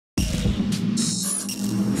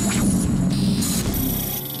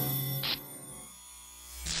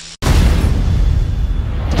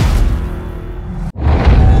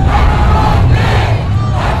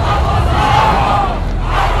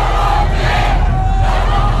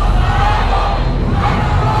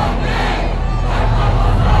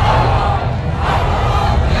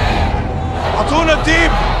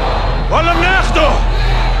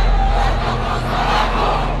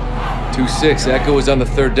2-6, Echo is on the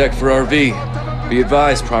 3rd deck for RV. Be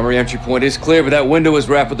advised, primary entry point is clear, but that window is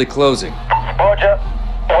rapidly closing. Roger.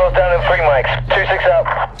 Well down in 3 mics. 2-6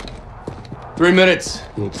 out. 3 minutes.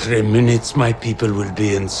 In 3 minutes, my people will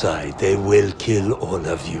be inside. They will kill all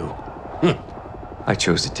of you. I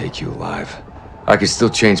chose to take you alive. I could still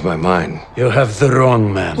change my mind. You have the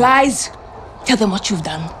wrong man. Lies! Tell them what you've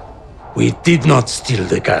done. We did not steal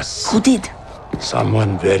the gas. Who did?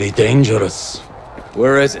 Someone very dangerous.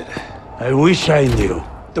 Where is it? I wish I knew.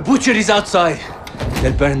 The butcher is outside.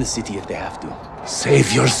 They'll burn the city if they have to.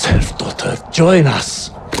 Save yourself, daughter. Join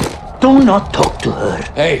us. Do not talk to her.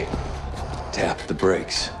 Hey, tap the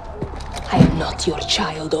brakes. I am not your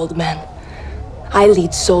child, old man. I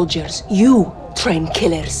lead soldiers. You train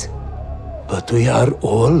killers. But we are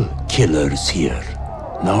all killers here,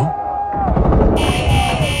 no?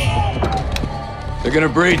 They're gonna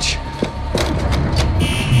breach.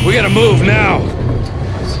 We gotta move now.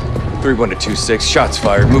 3-1-2-6, shots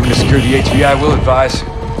fired. Moving to secure the HVI, will advise.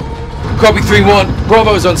 Copy 3-1.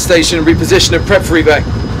 Bravo's on station. Reposition and prep for evac.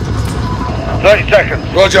 30 seconds.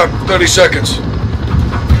 Roger, 30 seconds.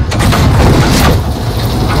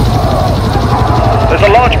 There's a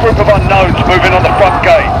large group of unknowns moving on the front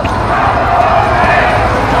gate.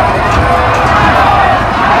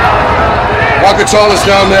 Al-Qatale's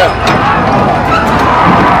down there.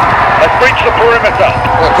 Let's breach the perimeter.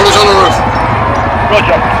 Right, put us on the roof.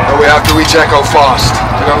 Roger. Oh, we have to reach Echo fast.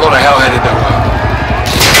 We got a lot of hell headed that way.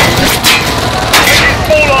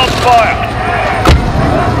 Full arms fire.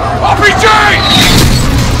 RPG!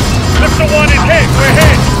 Lifter 1 is hit. We're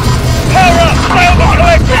hit. Power up. Stay on the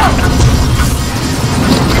collector.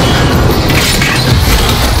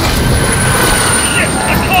 Shit,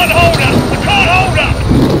 I can't hold her. I can't hold her.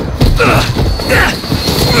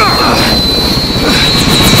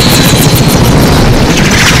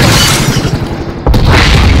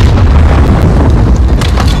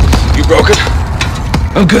 You broken?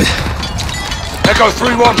 I'm good. Echo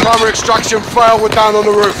 3-1, primary extraction failed. We're down on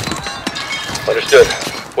the roof. Understood.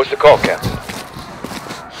 What's the call, Captain?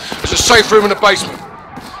 There's a safe room in the basement.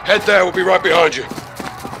 Head there, we'll be right behind you.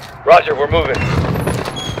 Roger, we're moving.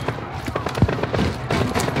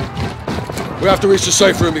 We have to reach the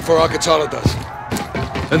safe room before Al-Qatala does.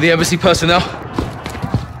 And the embassy personnel?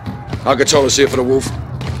 Al-Qatala's here for the wolf.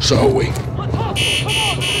 So are we.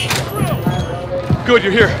 Good,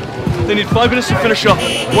 you're here. They need 5 minutes to finish up.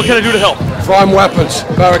 What can I do to help? Find weapons.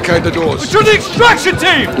 Barricade the doors. But you're the extraction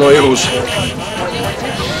team! No use.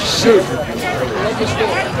 Shoot.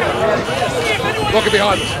 Lock it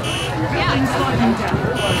behind us.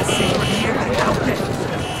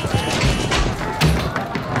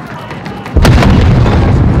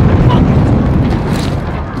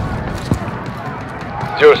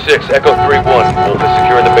 Six, Echo 3-1. Wolf is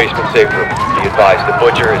secure in the basement safe room. Be advised, the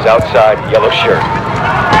butcher is outside, yellow shirt. I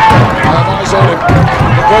have eyes on him.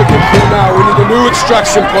 We're breaking through now. We need a new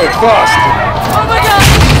extraction point, fast. Oh my god!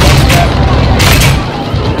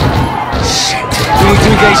 Shit. We need to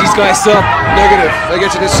engage these guys, sir. Negative. They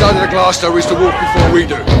get to this side of the glass, they'll reach the wolf before we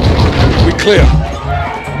do. We clear.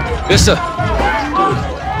 Yes, sir.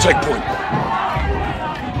 Take point.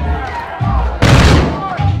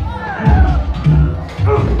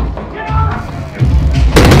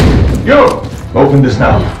 You! Open this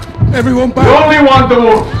now. Everyone back. You only want the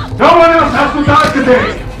wolf. No one else has to die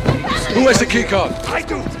today. Who has the key card? I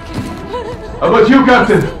do. How about you,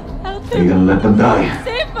 Captain? Are you gonna let them die?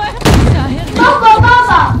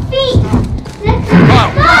 Baba! Feet!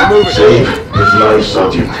 Now, move it. Save his life,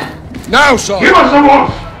 Sergeant. Now, Sergeant. Give us the wolf!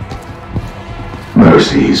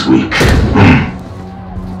 Mercy is weak.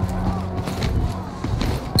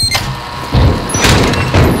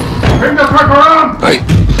 Bring the truck around! Hey,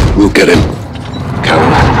 we'll get him.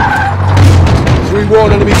 Coward.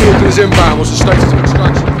 3-1, enemy vehicle is inbound. What's the status of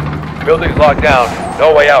extraction? Building's locked down.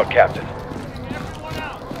 No way out, Captain.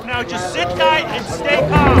 Now just sit tight and stay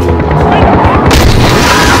calm.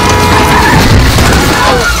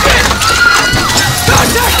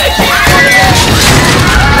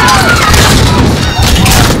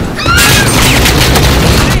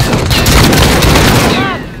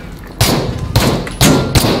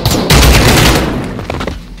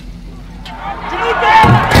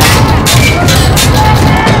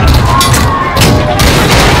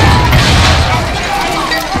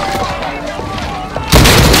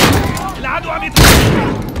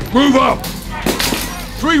 Move up!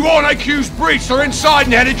 3-1, AQ's breached. They're inside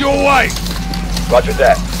and headed your way. Roger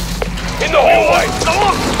that. In the hallway!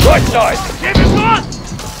 Right side! Keep us on!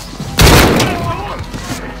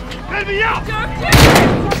 Let me out! Got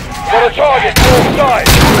a target, north side!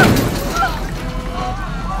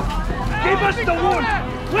 Give us the wood!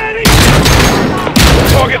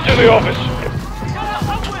 Target to the office.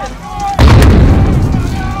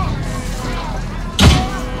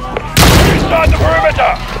 Inside the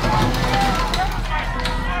perimeter.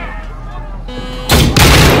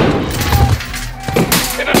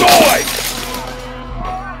 In the doorway.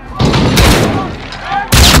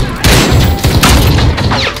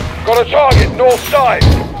 Got a target north side.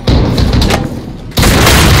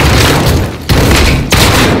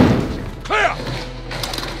 Clear.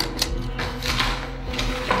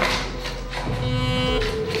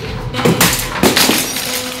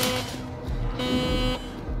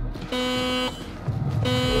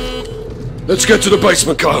 Let's get to the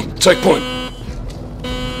basement, Kyle. Take point.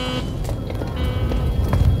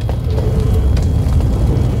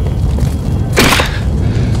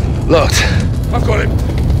 Locked. I've got him.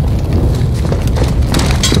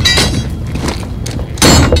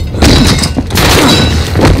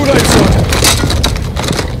 Good aim, Sergeant.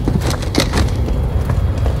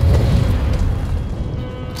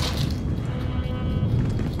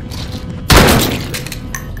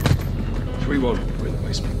 We're in the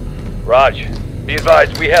basement. Raj, be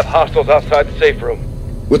advised, we have hostiles outside the safe room.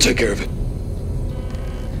 We'll take care of it.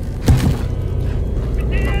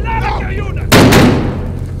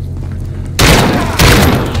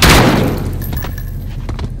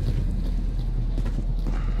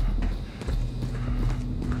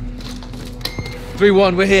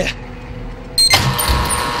 We're here.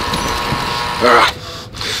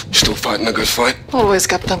 Farah, you still fighting a good fight? Always,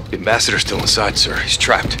 Captain. The ambassador's still inside, sir. He's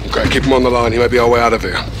trapped. Okay, keep him on the line. He may be our way out of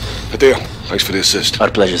here. Hadir, thanks for the assist.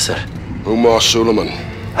 Our pleasure, sir. Umar Suleiman.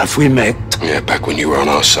 Have we met? Yeah, back when you were on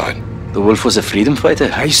our side. The Wolf was a freedom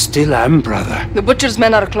fighter? I still am, brother. The Butcher's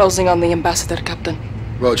men are closing on the ambassador, Captain.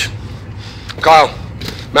 Rog. Kyle,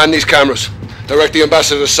 man these cameras. Direct the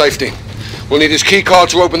ambassador to safety. We'll need his key card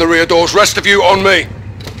to open the rear doors. Rest of you on me.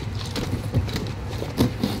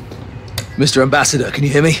 Mr. Ambassador, can you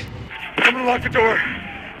hear me? I'm gonna lock the door.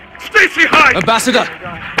 Stacy, hide! Ambassador!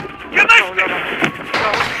 Get my...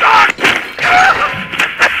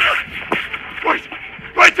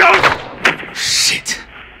 Right down! Shit.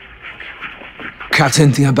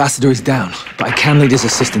 Captain, the ambassador is down, but I can lead his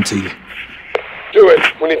assistant to you. Do it.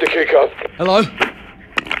 We need the key card. Hello?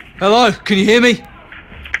 Hello? Can you hear me?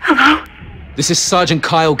 Hello? This is Sergeant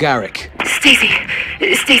Kyle Garrick. Stacy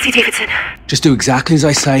Davidson. Just do exactly as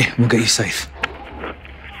I say, and we'll get you safe.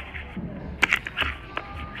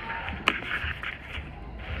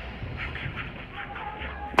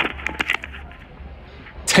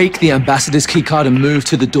 Take the ambassador's keycard and move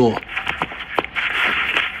to the door.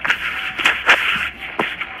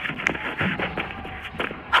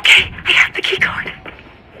 Okay, I have the keycard.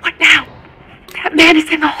 What now? That man is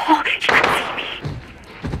in the hall. He can see me.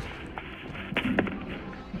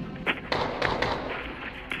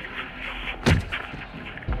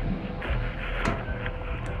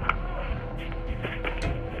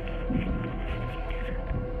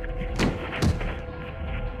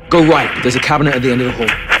 Go right. There's a cabinet at the end of the hall.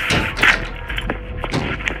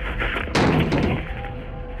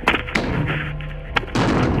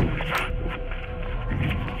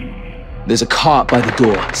 There's a cart by the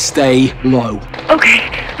door. Stay low. Okay,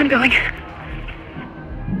 I'm going.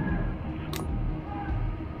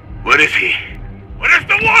 Where is he? Where is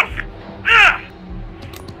the wolf? Ah!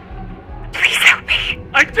 Please help me.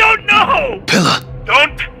 I don't know! Pillar!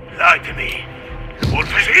 Don't lie to me. The wolf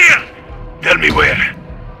is here! Tell me where.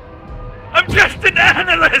 I'm just an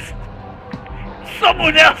analyst!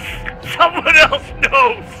 Someone else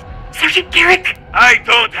knows! Sergeant Garrick! I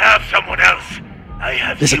don't have someone else. I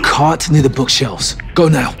have There's you. a cart near the bookshelves. Go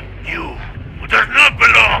now. You, who does not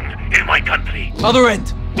belong in my country. Other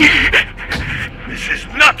end. This is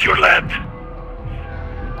not your land.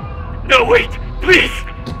 No, wait, please.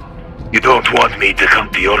 You don't want me to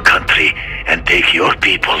come to your country and take your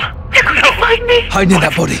people. They're going to find me! Hide near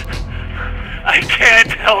that body. I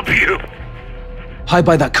can't help you. Hide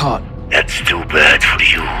by that cart. That's too bad for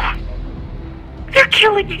you. They're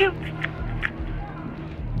killing him.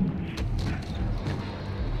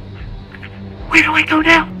 Where do I go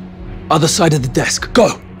now? Other side of the desk.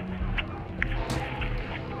 Go!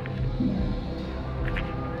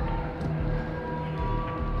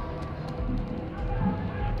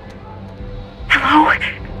 Hello?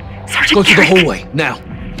 Sergeant Go to the Garrick? hallway, now.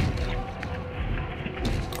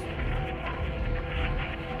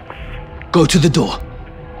 Go to the door.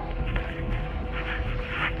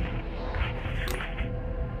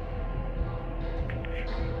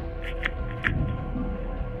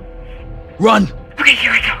 Run! Okay,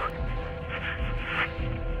 here I go.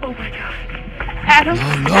 Oh my god. Adam?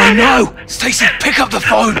 No! Stacy, pick up the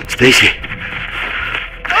phone! Stacy,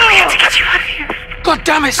 God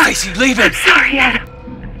damn it, Stacy, leave him! I'm sorry, Adam.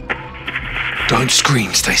 Don't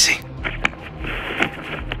scream, Stacy.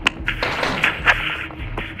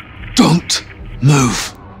 Don't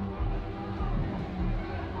move.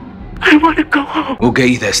 I want to go home. We'll get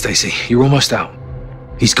you there, Stacy. You're almost out.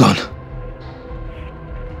 He's gone.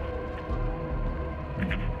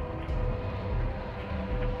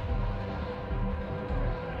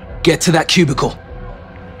 Get to that cubicle.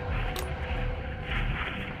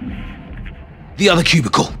 The other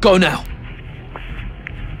cubicle. Go now.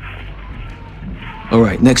 All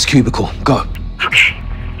right, next cubicle. Go. Okay.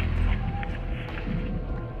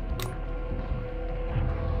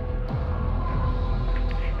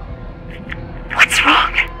 What's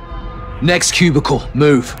wrong? Next cubicle.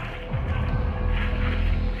 Move.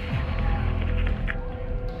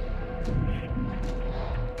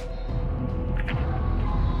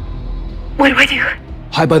 What do I do?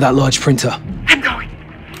 Hide by that large printer. I'm going.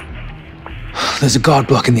 There's a guard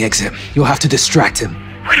blocking the exit. You'll have to distract him.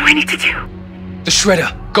 What do I need to do? The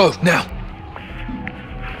shredder. Go, now.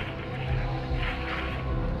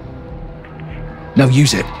 Now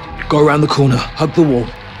use it. Go around the corner. Hug the wall.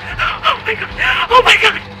 Oh my god! Oh my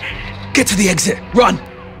god! Get to the exit. Run!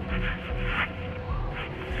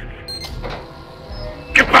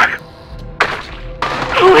 Get back!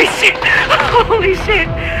 Holy shit! Holy shit!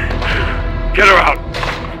 Get her out!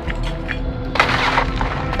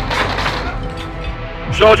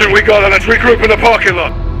 Sergeant, we got her. Let's regroup in the parking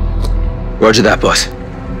lot. Roger that, boss.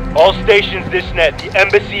 All stations this net. The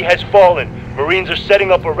embassy has fallen. Marines are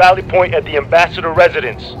setting up a rally point at the Ambasada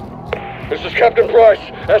residence. This is Captain Price,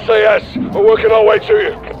 SAS. We're working our way to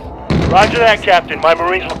you. Roger that, Captain. My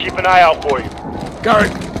Marines will keep an eye out for you. Gary,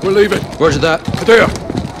 we're leaving. Roger that. Hadir,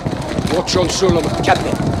 watch on Suleiman.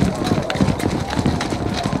 Captain.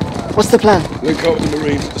 What's the plan? Link up with the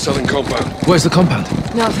Marines at the southern compound. Where's the compound?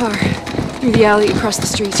 Not far. Through the alley across the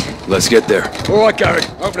street. Let's get there. All right, Gary,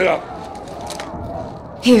 open it up.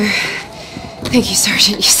 Here. Thank you,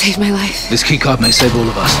 Sergeant. You saved my life. This keycard may save all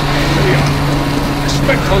of us.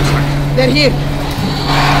 Expect contact. They're here.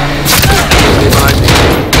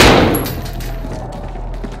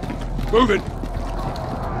 Moving.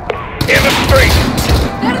 In the street!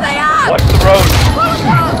 There they are! Watch the road.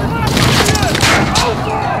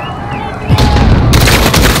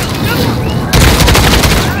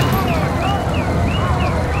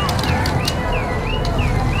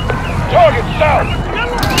 Target south!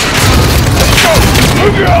 Let's go!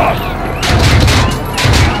 Move your ass!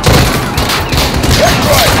 That's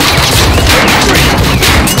right!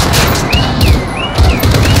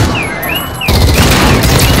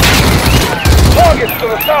 Targets to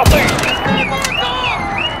the southeast!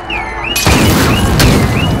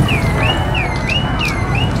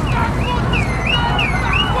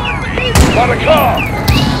 By the car!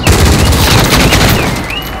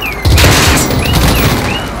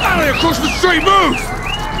 Alley across the street, move!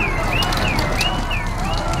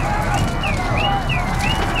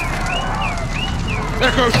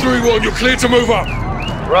 Echo 3-1, you're cleared to move up.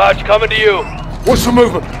 Raj, coming to you. What's the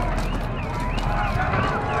movement?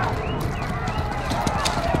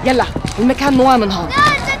 يلا المكان مؤمن هون.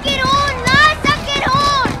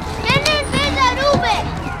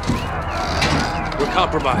 We're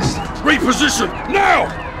compromised. Reposition, now!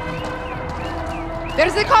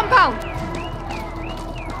 There's a compound!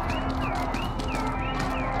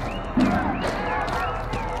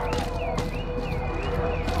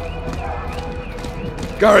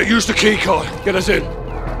 Garrett, use the key card. Get us in.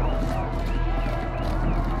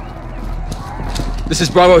 This is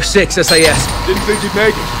Bravo 6, SAS. Didn't think you'd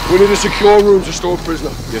make it. We need a secure room to store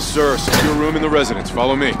prisoner. Yes, sir. Secure room in the residence.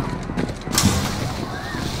 Follow me.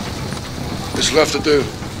 This left to do.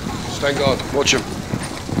 Stand guard. Watch him.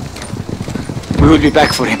 We will be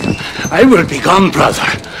back for him. I will be gone, brother,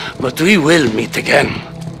 but we will meet again.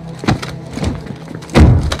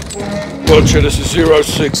 Butcher, this is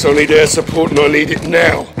 06. I need air support and I need it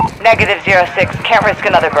now. Negative 06. Can't risk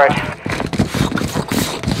another bird.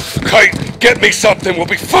 Kate, get me something. We'll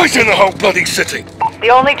be fighting the whole bloody city. The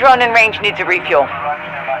only drone in range needs a refuel.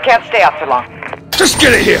 Can't stay up for long. Just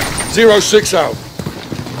get it here. 06 out.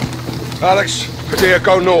 Alex, Hadir,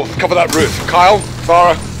 go north. Cover that roof. Kyle,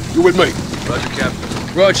 Farah, you with me? Roger,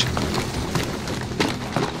 Captain. Roger.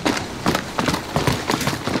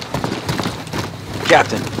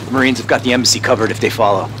 Captain, Marines have got the embassy covered if they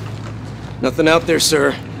follow. Nothing out there,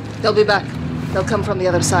 sir. They'll be back. They'll come from the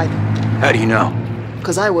other side. How do you know?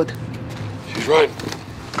 Because I would. She's right.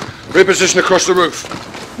 Reposition across the roof.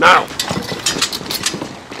 Now.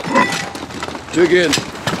 Dig in.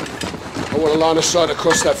 I want a line of sight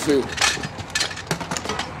across that field.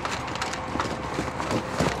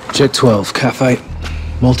 Jet 12, Cafe.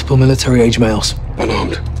 Multiple military-age males.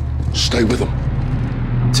 Unarmed. Stay with them.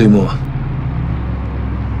 2 more.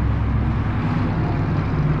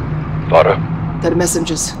 Farah, They're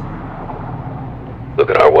messengers.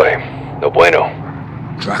 looking our way. No bueno.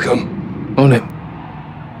 Track them. On it.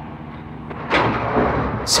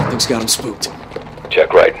 Something's got him spooked.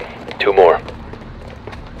 Check right. 2 more.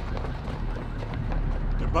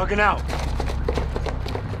 They're bugging out.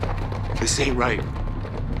 This ain't right.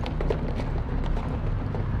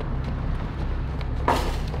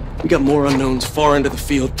 We got more unknowns far into the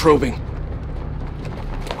field probing.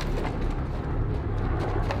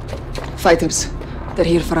 Fighters. They're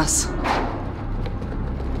here for us.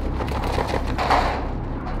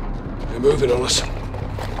 They're moving on us.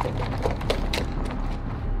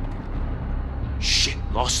 Shit,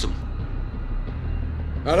 lost them.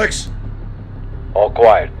 Alex? All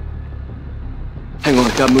quiet. Hang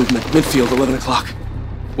on, got movement. Midfield, 11 o'clock.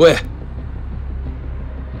 Where?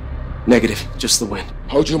 Negative, just the wind.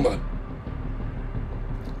 Hold your man.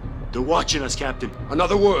 They're watching us, Captain.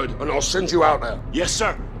 Another word, and I'll send you out there. Yes,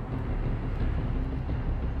 sir.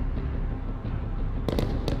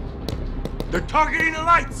 They're targeting the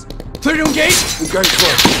lights! Clear to engage? Engage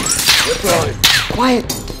first. Get blind.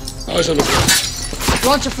 Quiet. Eyes on the ground.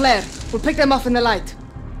 Launch a flare. We'll pick them off in the light.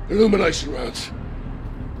 Illumination rounds.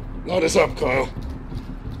 Light us up, Kyle.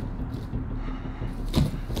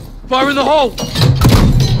 Fire in the hole!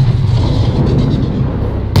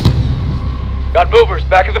 Got movers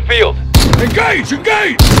back in the field. Engage!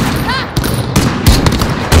 Engage!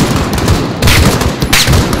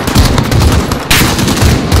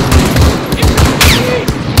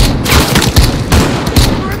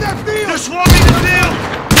 We're in that field! They're swarming the field!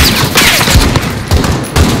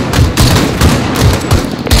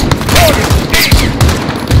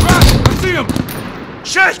 I see him!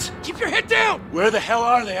 Shit! Keep your head down! Where the hell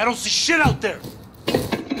are they? I don't see shit out there!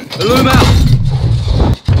 Illume out!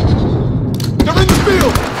 They're in the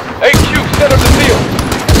field! HQ, center of the field.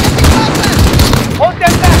 Hold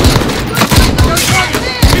that back.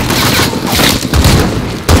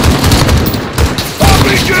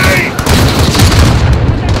 RPG!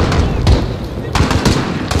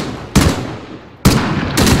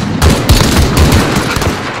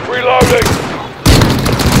 Reloading.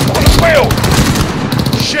 On the field.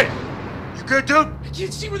 Shit! You good, dude? I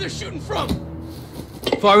can't see where they're shooting from!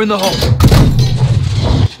 Fire in the hole!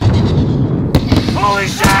 Holy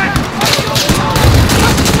shit!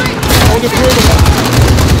 On the perimeter!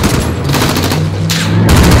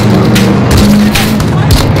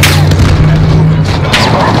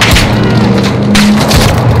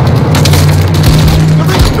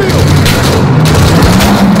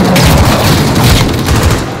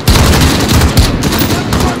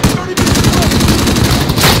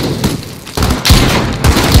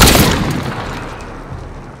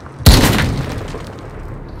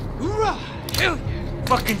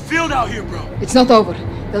 Fucking field out here, bro. It's not over.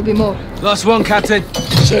 There'll be more. Last one, Captain.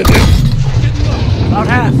 Send it. About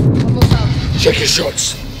half. Almost out. Check your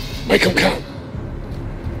shots. Make them count.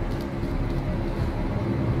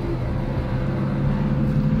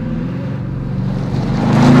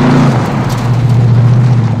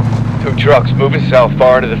 Two trucks moving south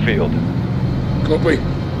far into the field. Copy.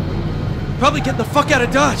 Probably getting the fuck out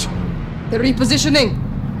of Dodge. They're repositioning.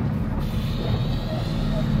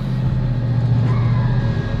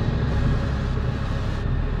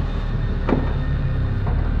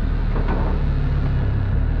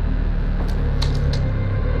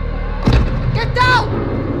 Get down!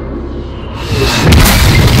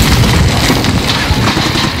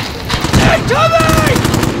 Hey, Tommy!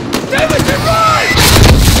 David, you're right!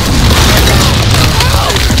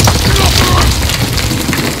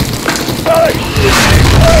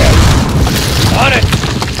 On it!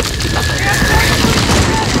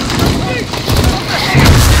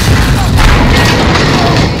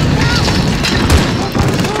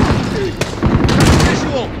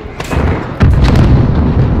 Visual!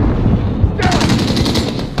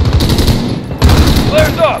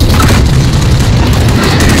 Flares up!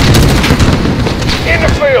 In the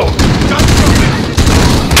field!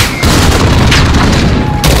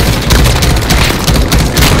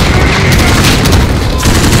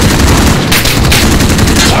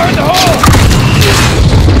 Fire in the hole!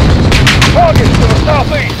 Target to the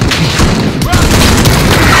southeast!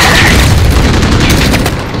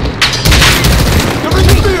 They're in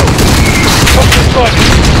the field! Come to the front!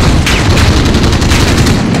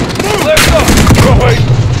 Flares up! Go away!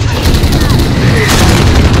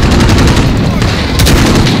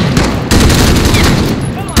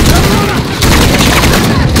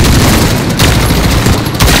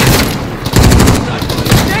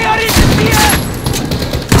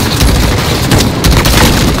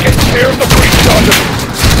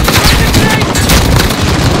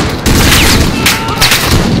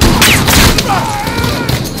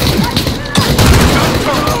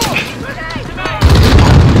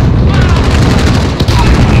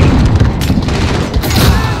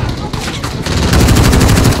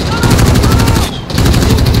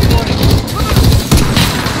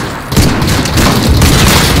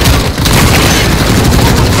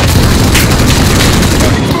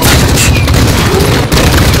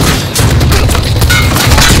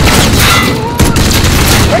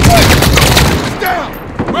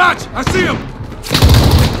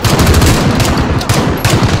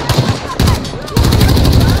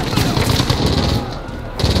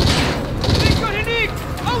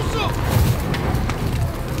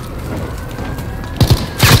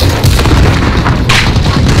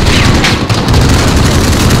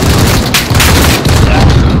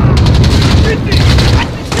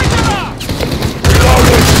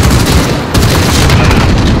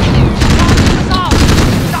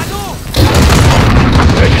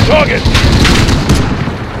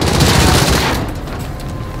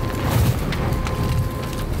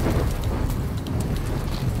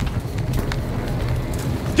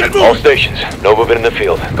 All stations, Nova been in the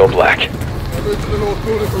field. Go black. I'll move to the north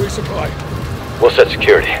building for resupply. We'll set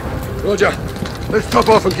security. Roger. Let's top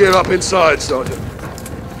off and gear up inside, Sergeant.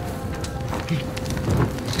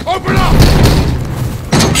 Open up!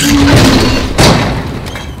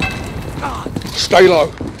 Stay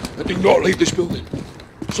low, and do not leave this building.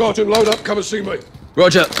 Sergeant, load up, come and see me.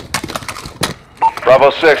 Roger. Bravo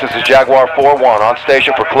 6, this is Jaguar 4-1, on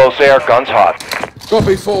station for close air, guns hot.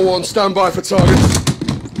 Copy 4-1, stand by for target.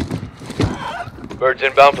 Birds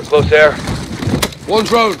inbound for close air. One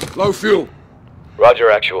drone, low fuel.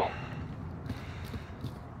 Roger, actual.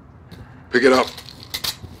 Pick it up.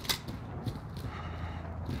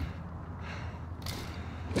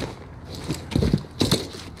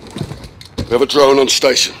 We have a drone on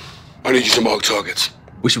station. I need you to mark targets.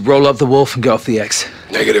 We should roll up the Wolf and get off the X.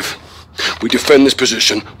 Negative. We defend this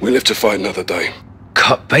position, we live to fight another day.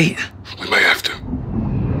 Cut bait? We may have to.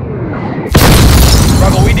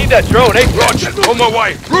 Bravo, we need that drone, eh? Roger, on my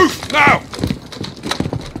way. Roof, now!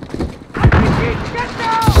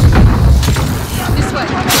 This way.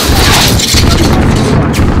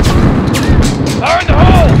 Fire in the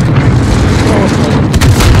hole!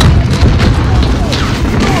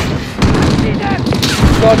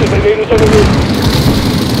 Sergeant, they need us on the roof.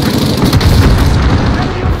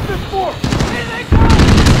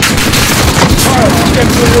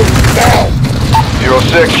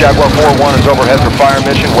 06, Jaguar 4-1 is overhead for fire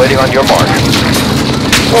mission, waiting on your mark.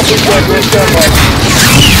 Copy, Jaguar, stand by.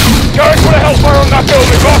 Garrick, put a hellfire on that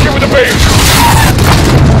building. Lock it with a beam.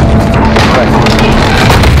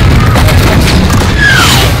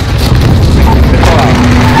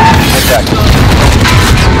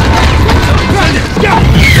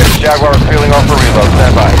 Jaguar is peeling off for reload.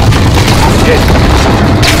 Stand by. Hit.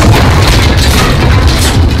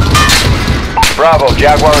 Bravo,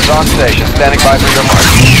 Jaguar is on station. Standing by for your mark.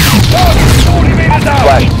 40 meters out.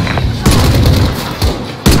 Flash.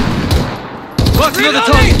 What's another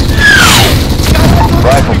target?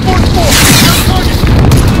 Rifle.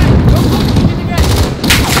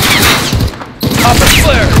 Up and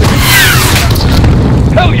flare.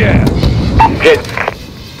 Hell yeah. Hit.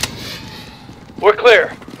 We're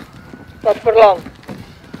clear. Not for long.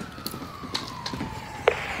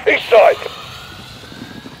 East side.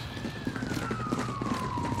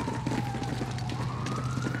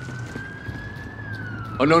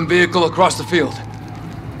 Unknown vehicle across the field.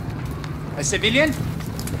 A civilian?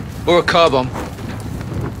 Or a car bomb.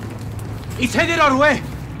 It's headed our way.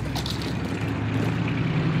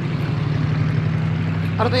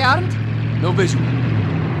 Are they armed? No visual.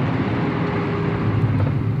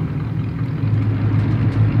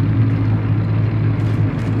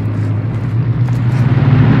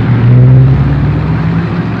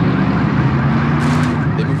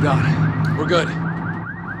 They moved on. We're good.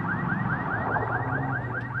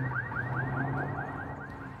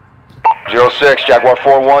 Zero 06, Jaguar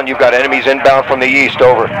 4-1, you've got enemies inbound from the east,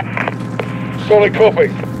 over. Solid copy.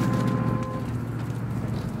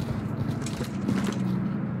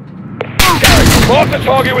 Mark the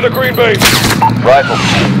target with a green beam. Rifle.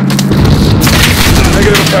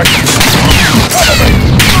 Negative effect. Cover me.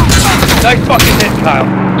 Nice fucking hit, Kyle.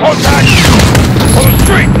 Contact! On the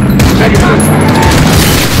street! Negative.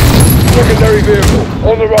 Secondary vehicle,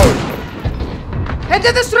 on the road. Head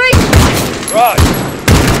to the street! Right.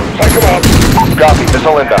 Take him out. Copy,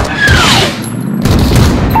 missile inbound.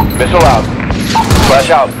 Missile out. Flash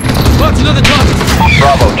out. What's another target?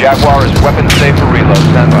 Bravo, Jaguar is weapons safe for reload.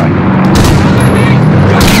 Stand by.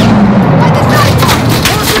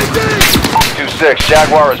 2-6,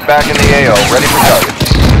 Jaguar is back in the AO, ready for target.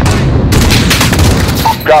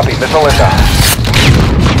 Copy, missile inbound.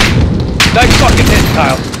 Nice fucking hit,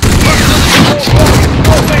 Kyle.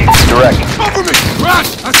 Direct. Cover me! Run!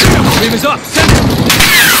 I see him! Beam is up! Send it!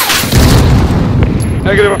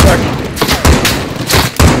 Negative effect.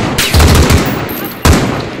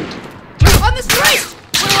 On the street!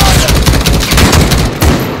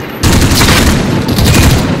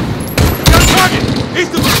 Got a target!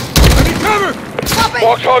 East of us! I need cover!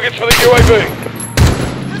 Mark targets for the UAV.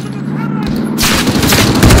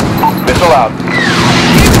 Missile out.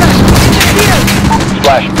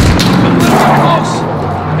 Splash.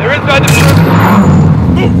 They're inside the perimeter.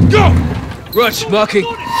 Move! Go! Rush, marking.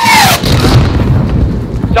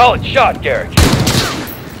 Solid shot, Garrick.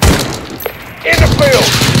 In the field!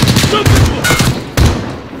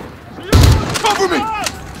 Cover me!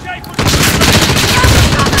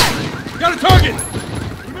 Got a target!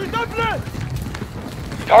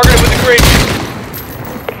 Targeted with the green.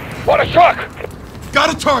 What a truck! Got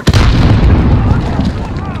a target!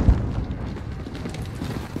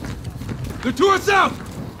 They're to our south!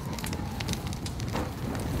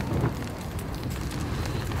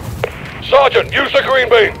 Sergeant, use the green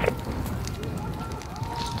beam.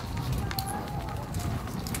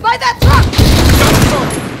 By that truck!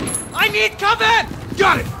 I need cover!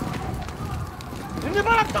 Got it!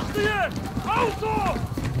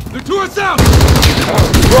 They're to us out!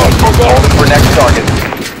 Hold for next target.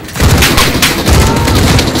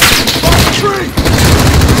 Tree!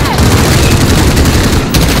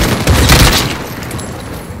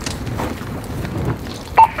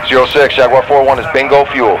 06, Jaguar 4-1 is bingo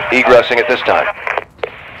fuel. Egressing at this time.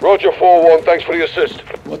 Roger 4-1, thanks for the assist.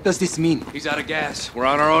 What does this mean? He's out of gas. We're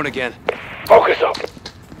on our own again. Focus up.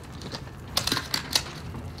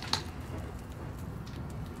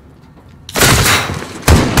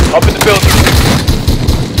 Up in the building.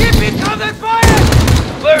 Keep it covered fire!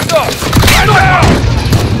 Flares up! Right now!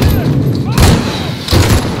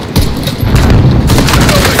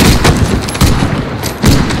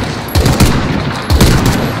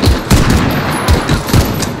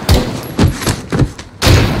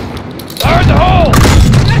 Fire in the hole!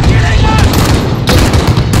 They're killing us!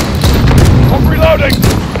 I'm reloading.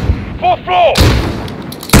 4th floor.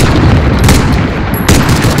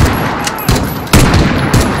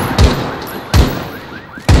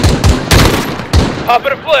 Pop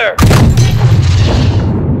in a flare!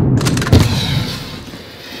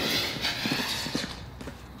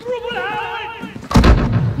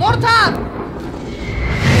 Mortar!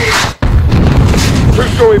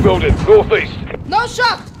 2-story building, northeast. No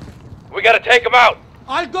shot! We gotta take him out!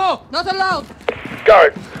 I'll go! Not allowed!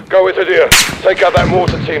 Garrett, go with Hadir. Take out that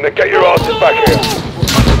mortar team, then get your asses back here.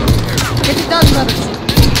 Get it done, brothers!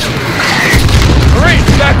 Marines,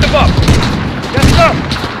 back them up! Yes, sir!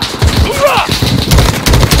 Hoorah!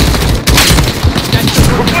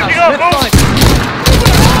 We're pushing up, move!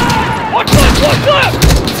 Watch left, watch left!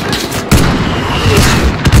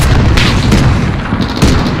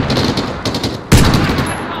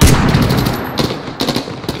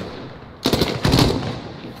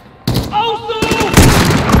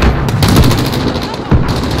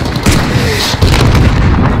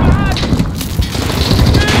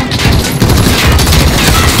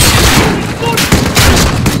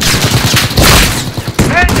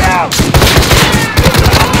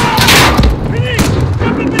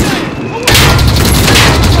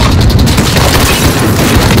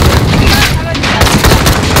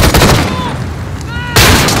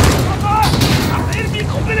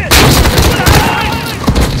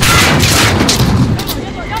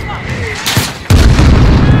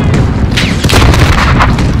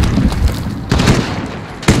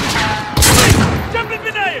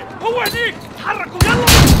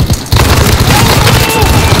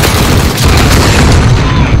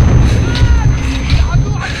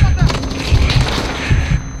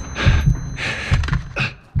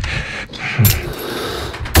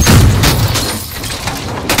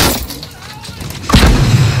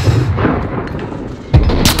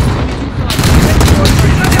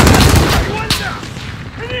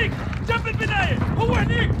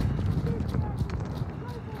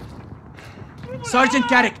 Sergeant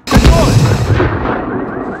Carrick!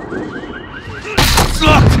 It's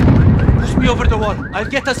locked! Push me over the wall. I'll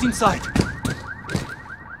get us inside.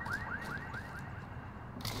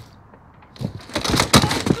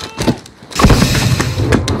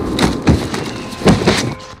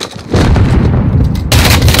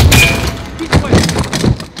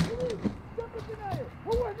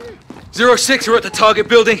 Zero 06, we're at the target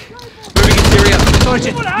building. Moving interior.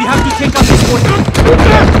 Sergeant, we have to take out this one.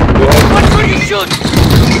 Watch where you shoot!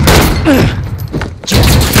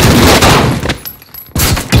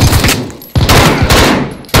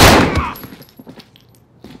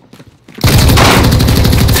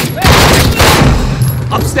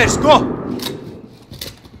 Upstairs, go!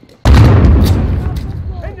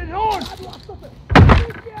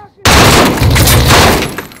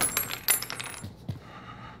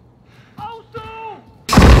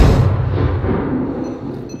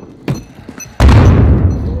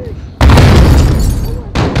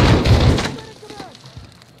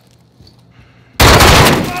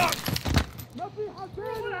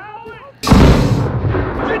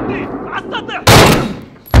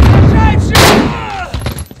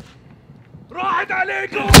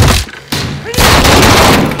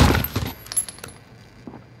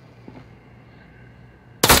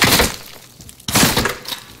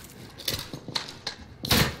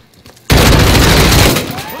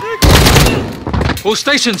 All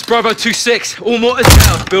stations, Bravo 2-6. All mortars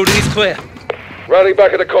down. Building is clear. Rally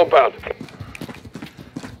back at the compound.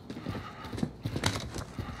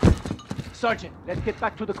 Sergeant, let's get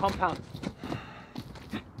back to the compound.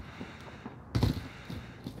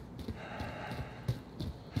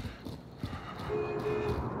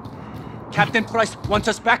 Captain Price wants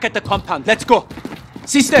us back at the compound. Let's go.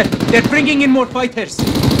 Sister, they're bringing in more fighters.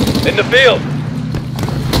 In the field.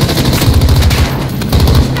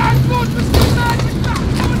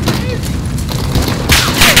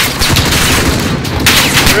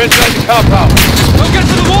 They're inside the compound. Don't get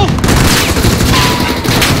to the wall!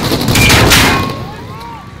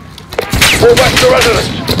 Pull back to the residence.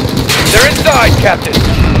 They're inside, Captain.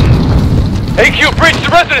 AQ breached the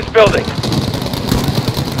residence building.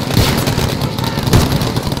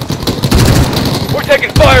 We're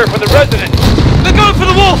taking fire from the residence. They're going for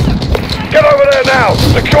the wolf! Get over there now.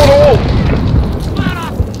 Secure the wolf.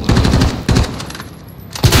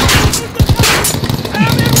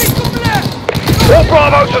 All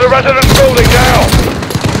Bravo to the residence building now!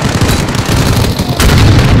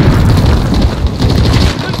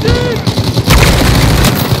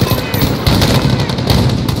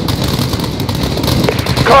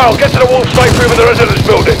 Kyle, get to the wolf safe room in the residence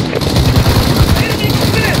building!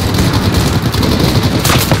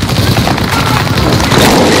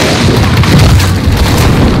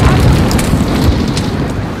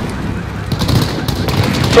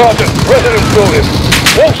 Sergeant, residence building!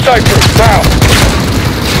 Wolf safe room, now!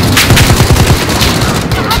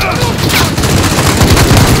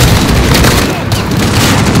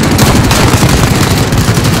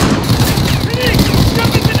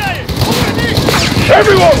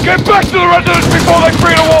 Everyone, get back to the residence before they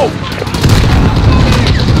free the wolf!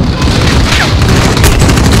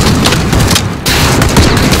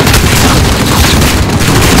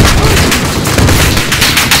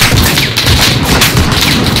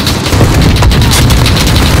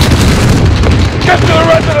 Get to the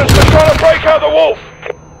residence, they're trying to break out the wolf!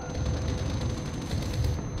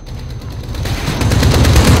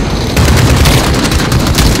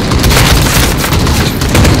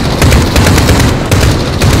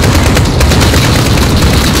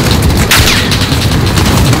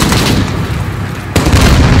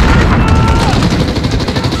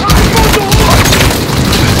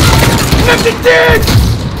 Dead!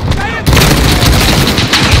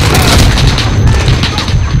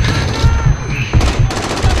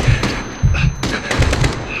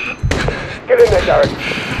 Get in there, Derek.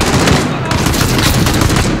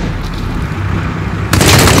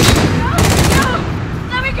 No!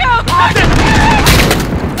 Let me go!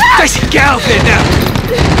 Stacy, get out there now!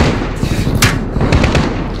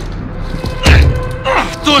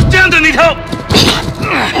 Doors down, they need help!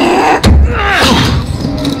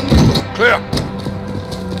 Clear.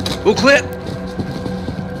 All clear?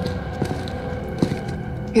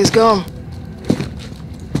 He's gone.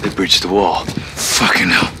 They breached the wall. Fucking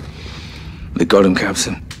hell. They got him,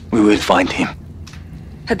 Captain. We will find him.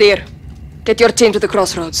 Hadir, get your team to the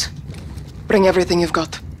crossroads. Bring everything you've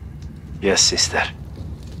got. Yes, sister.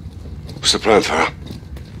 What's the plan, Farah?